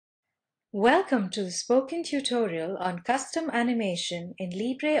Welcome to the spoken tutorial on custom animation in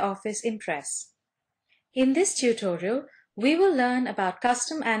LibreOffice Impress. In this tutorial, we will learn about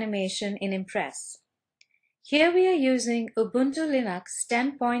custom animation in Impress. Here we are using Ubuntu Linux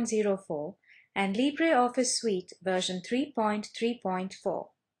 10.04 and LibreOffice Suite version 3.3.4.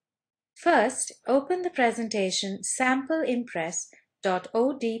 First, open the presentation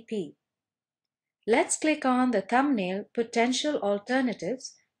sampleimpress.odp. Let's click on the thumbnail Potential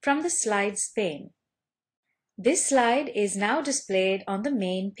Alternatives from the Slides pane. This slide is now displayed on the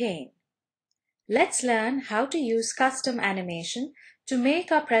main pane. Let's learn how to use custom animation to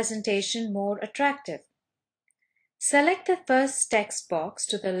make our presentation more attractive. Select the first text box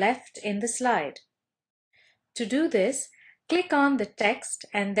to the left in the slide. To do this, click on the text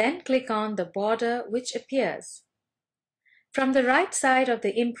and then click on the border which appears. From the right side of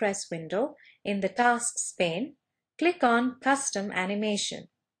the Impress window in the Tasks pane, click on Custom Animation.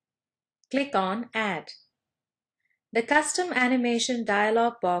 Click on Add. The Custom Animation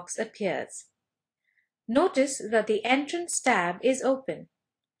dialog box appears. Notice that the Entrance tab is open.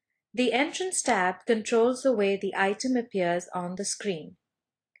 The Entrance tab controls the way the item appears on the screen.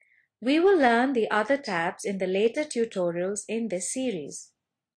 We will learn the other tabs in the later tutorials in this series.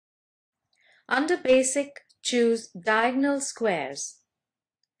 Under Basic, choose Diagonal Squares.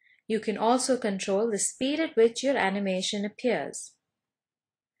 You can also control the speed at which your animation appears.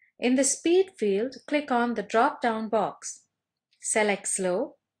 In the Speed field, click on the drop-down box. Select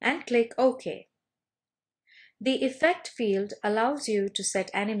Slow and click OK. The Effect field allows you to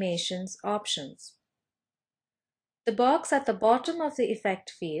set animations options. The box at the bottom of the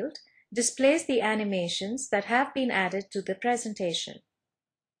Effect field displays the animations that have been added to the presentation.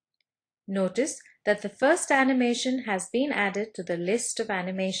 Notice that the first animation has been added to the list of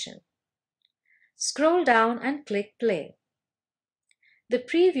animation. Scroll down and click Play. The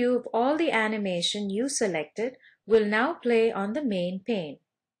preview of all the animation you selected will now play on the main pane.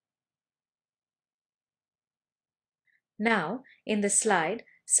 Now, in the slide,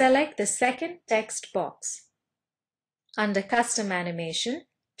 select the second text box. Under Custom Animation,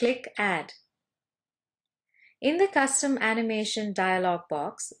 click Add. In the Custom Animation dialog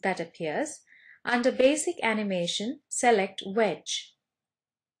box that appears, under Basic Animation, select Wedge.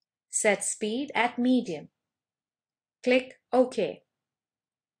 Set Speed at Medium. Click OK.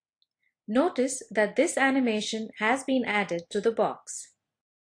 Notice that this animation has been added to the box.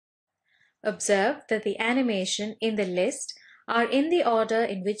 Observe that the animation in the list are in the order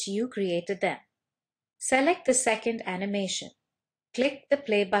in which you created them. Select the second animation. Click the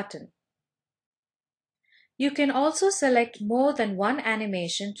play button. You can also select more than one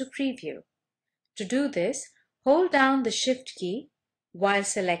animation to preview. To do this, hold down the Shift key while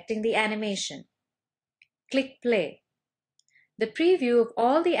selecting the animation. Click Play. The preview of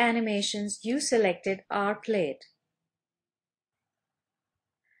all the animations you selected are played.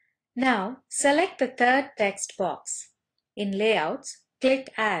 Now, select the third text box. In Layouts,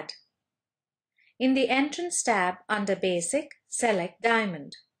 click Add. In the Entrance tab under Basic, select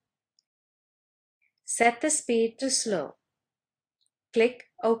Diamond. Set the speed to slow. Click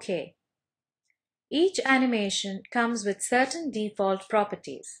OK. Each animation comes with certain default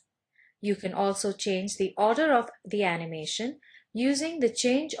properties. You can also change the order of the animation using the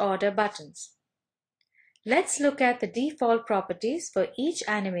Change Order buttons. Let's look at the default properties for each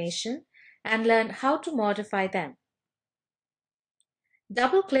animation and learn how to modify them.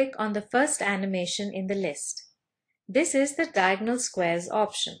 Double-click on the first animation in the list. This is the Diagonal Squares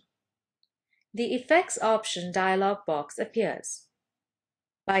option. The Effects option dialog box appears.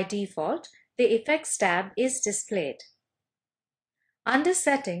 By default, the Effects tab is displayed. Under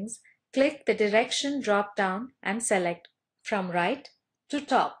Settings, click the Direction drop-down and select from right to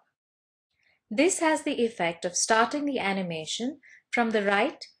top. This has the effect of starting the animation from the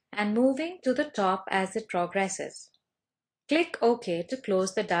right and moving to the top as it progresses. Click OK to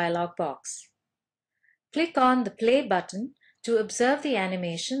close the dialog box. Click on the Play button to observe the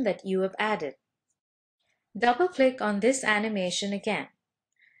animation that you have added. Double-click on this animation again.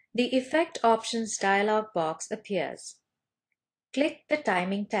 The Effect Options dialog box appears. Click the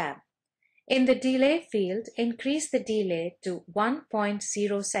Timing tab. In the Delay field, increase the delay to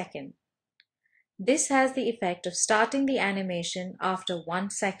 1.0 second. This has the effect of starting the animation after 1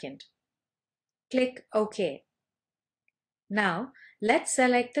 second. Click OK. Now, let's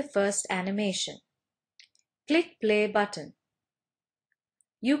select the first animation. Click Play button.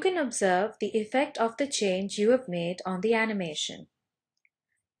 You can observe the effect of the change you have made on the animation.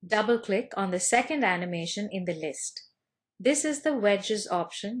 Double-click on the second animation in the list. This is the Wedges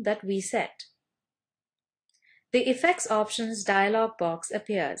option that we set. The Effects Options dialog box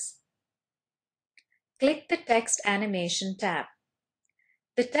appears. click the Text Animation tab.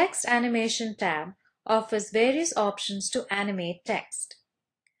 The Text Animation tab offers various options to animate text.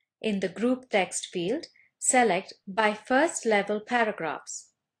 In the Group Text field, select By First Level Paragraphs.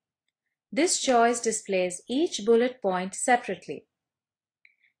 This choice displays each bullet point separately.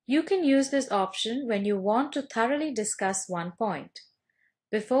 You can use this option when you want to thoroughly discuss one point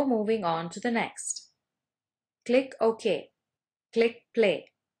before moving on to the next. Click OK. Click Play.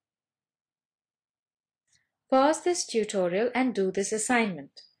 Pause this tutorial and do this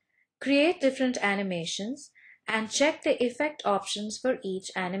assignment. Create different animations and check the effect options for each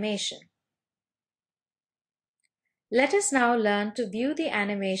animation. Let us now learn to view the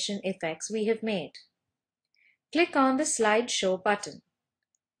animation effects we have made. Click on the Slideshow button.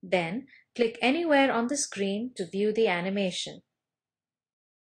 Then, click anywhere on the screen to view the animation.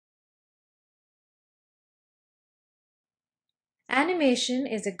 Animation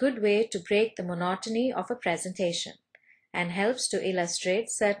is a good way to break the monotony of a presentation and helps to illustrate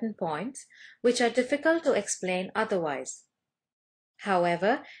certain points which are difficult to explain otherwise.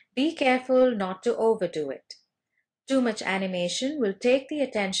 However, be careful not to overdo it. Too much animation will take the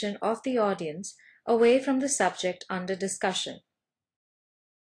attention of the audience away from the subject under discussion.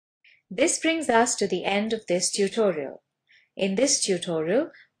 This brings us to the end of this tutorial. In this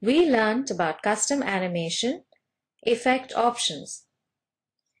tutorial, we learned about custom animation, effect options.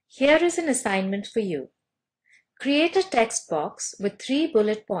 Here is an assignment for you. Create a text box with 3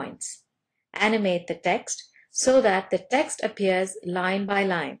 bullet points. Animate the text so that the text appears line by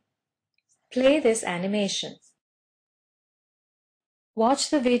line. Play this animation. Watch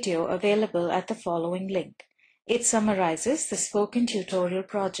the video available at the following link. It summarizes the Spoken Tutorial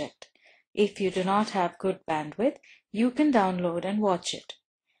project. If you do not have good bandwidth, you can download and watch it.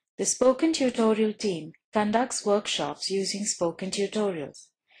 The Spoken Tutorial team conducts workshops using Spoken Tutorials,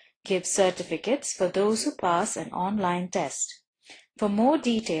 gives certificates for those who pass an online test. For more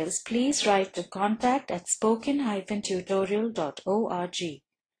details, please write to contact@spoken-tutorial.org.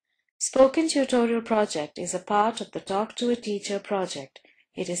 Spoken Tutorial project is a part of the Talk to a Teacher project.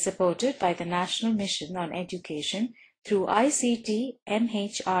 It is supported by the National Mission on Education through ICT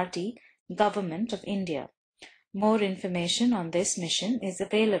MHRD, Government of India. More information on this mission is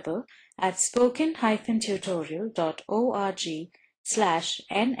available at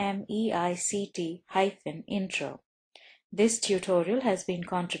spoken-tutorial.org/nmeict-intro. This tutorial has been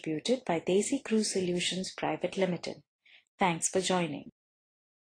contributed by Desi Crew Solutions Private Limited. Thanks for joining.